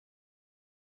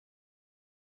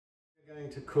We're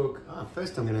going to cook,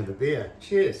 first I'm going to have a beer.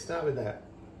 Cheers, start with that.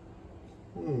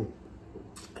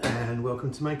 And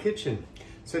welcome to my kitchen.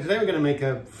 So today we're going to make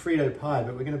a Frito pie,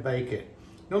 but we're going to bake it.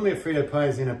 Normally a Frito pie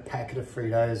is in a packet of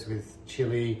Fritos with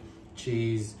chili,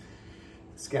 cheese,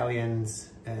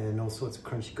 scallions, and all sorts of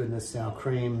crunchy goodness, sour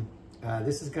cream.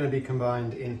 This is going to be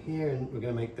combined in here, and we're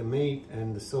going to make the meat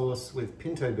and the sauce with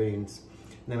pinto beans.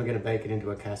 And then we're going to bake it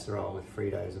into a casserole with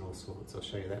Fritos and all sorts. I'll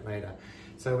show you that later.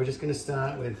 So we're just going to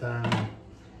start with 1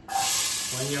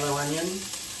 yellow onion,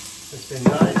 that's been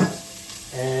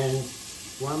diced, and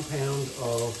 1 pound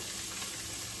of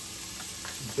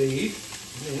beef,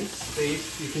 minced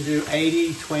beef. You can do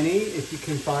 80-20 if you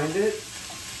can find it.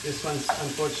 This one's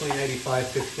unfortunately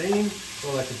 85-15,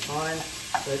 all I could find.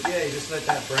 But yeah, you just let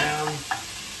that brown,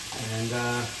 and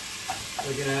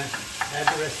we're gonna add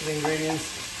the rest of the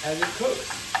ingredients as it cooks,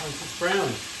 once it's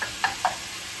browned.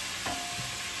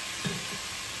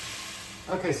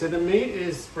 Okay, so the meat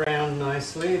is browned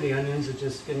nicely, the onions are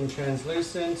just getting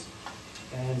translucent.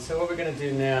 And so what we're gonna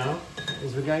do now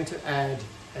is we're going to add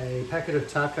a packet of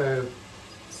taco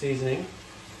seasoning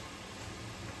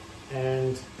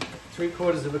and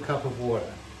 3/4 cup of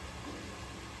water.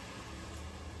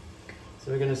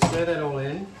 So we're going to stir that all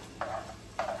in,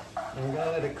 and we're going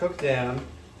to let it cook down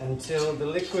until the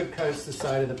liquid coats the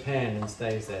side of the pan and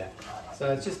stays there.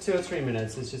 So it's just 2 or 3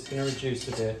 minutes. It's just going to reduce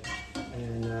a bit,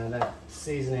 and that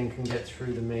seasoning can get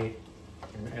through the meat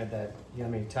and add that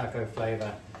yummy taco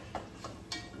flavor.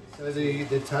 So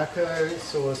the taco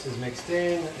sauce is mixed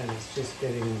in, and it's just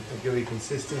getting a gooey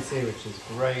consistency, which is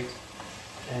great.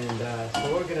 And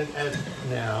so what we're going to add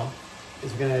now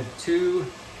is we're going to add 2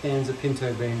 cans of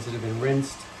pinto beans that have been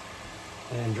rinsed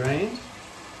and drained,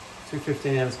 2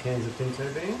 15-ounce cans of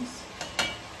pinto beans,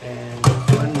 and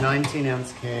 1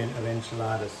 19-ounce can of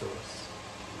enchilada sauce.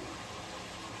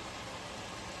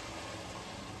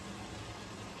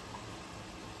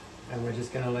 And we're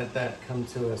just going to let that come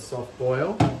to a soft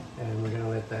boil, and we're going to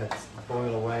let that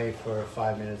boil away for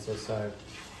 5 minutes or so,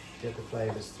 get the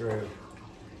flavors through.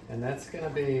 And that's going to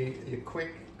be your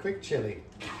quick chili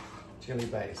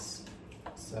base.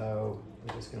 So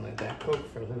we're just going to let that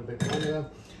cook for a little bit longer.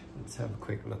 Let's have a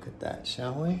quick look at that,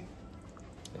 shall we?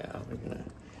 Yeah, we're going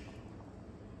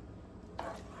to...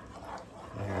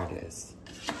 There it is.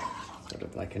 Sort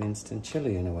of like an instant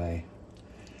chili in a way.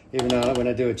 Even though when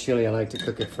I do a chili, I like to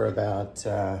cook it for about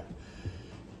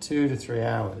 2 to 3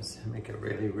 hours and make it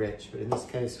really rich. But in this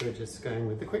case, we're just going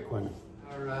with the quick one.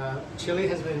 Our chili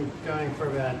has been going for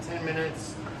about 10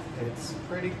 minutes. It's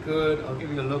pretty good. I'll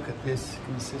give you a look at this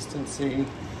consistency.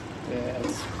 Yeah,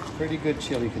 it's pretty good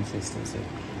chili consistency.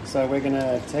 So we're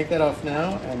gonna take that off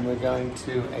now, and we're going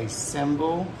to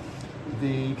assemble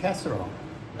the casserole.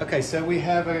 Okay, so we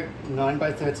have a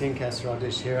 9x13 casserole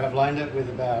dish here. I've lined it with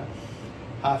about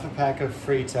half a pack of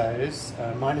Fritos,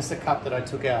 minus a cup that I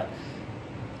took out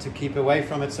to keep away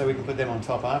from it so we can put them on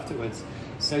top afterwards.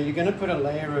 So you're gonna put a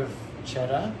layer of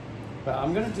cheddar, but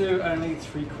I'm gonna do only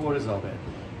 3/4 of it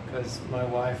because my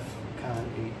wife can't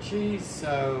eat cheese,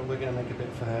 so we're gonna make a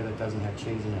bit for her that doesn't have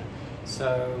cheese in it.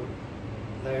 So,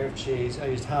 layer of cheese, I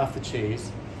used half the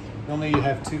cheese. Normally you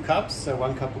have 2 cups, so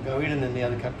 1 cup will go in and then the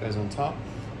other cup goes on top.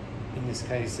 In this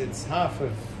case, it's half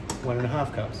of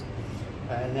 1.5 cups.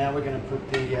 And now we're gonna put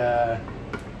the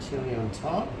chili on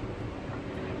top.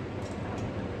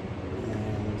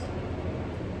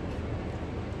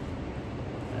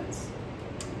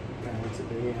 To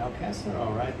be our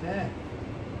casserole right there.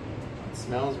 It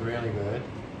smells really good.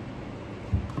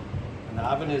 And the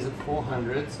oven is at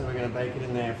 400, so we're going to bake it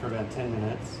in there for about 10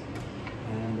 minutes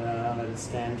and let it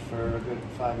stand for a good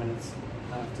 5 minutes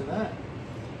after that.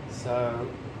 So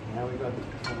now we've got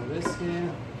all of this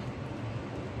here.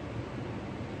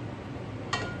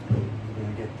 We're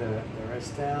going to get the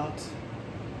rest out.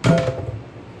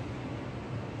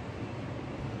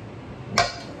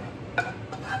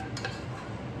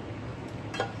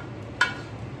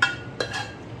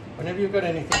 Whenever you've got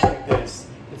anything like this,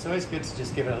 it's always good to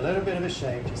just give it a little bit of a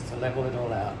shake just to level it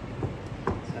all out.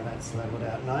 So that's leveled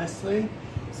out nicely.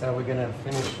 So we're going to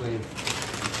finish with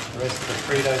the rest of the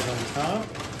Fritos on top,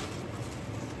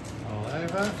 all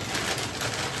over.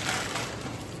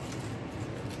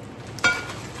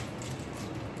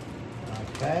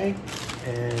 Okay,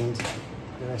 and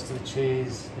the rest of the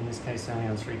cheese, in this case only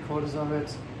on 3/4 of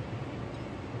it.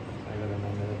 I got to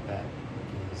remember that that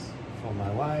is for my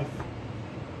wife.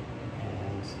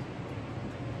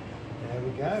 There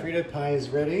we go. Frito pie is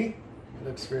ready. It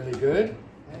looks really good.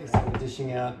 Okay, so we're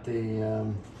dishing out the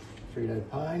Frito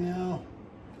pie now.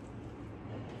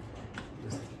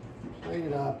 Just plate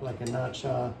it up like a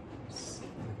nachos,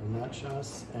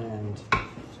 and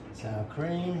sour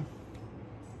cream.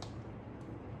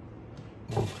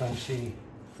 More crunchy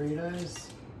Fritos.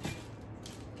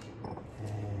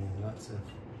 And lots of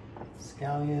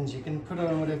scallions. You can put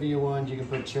on whatever you want. You can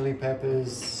put chili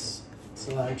peppers,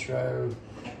 cilantro,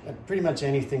 pretty much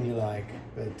anything you like.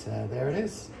 But there it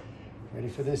is. Ready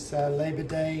for this Labor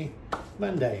Day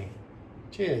Monday.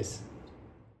 Cheers.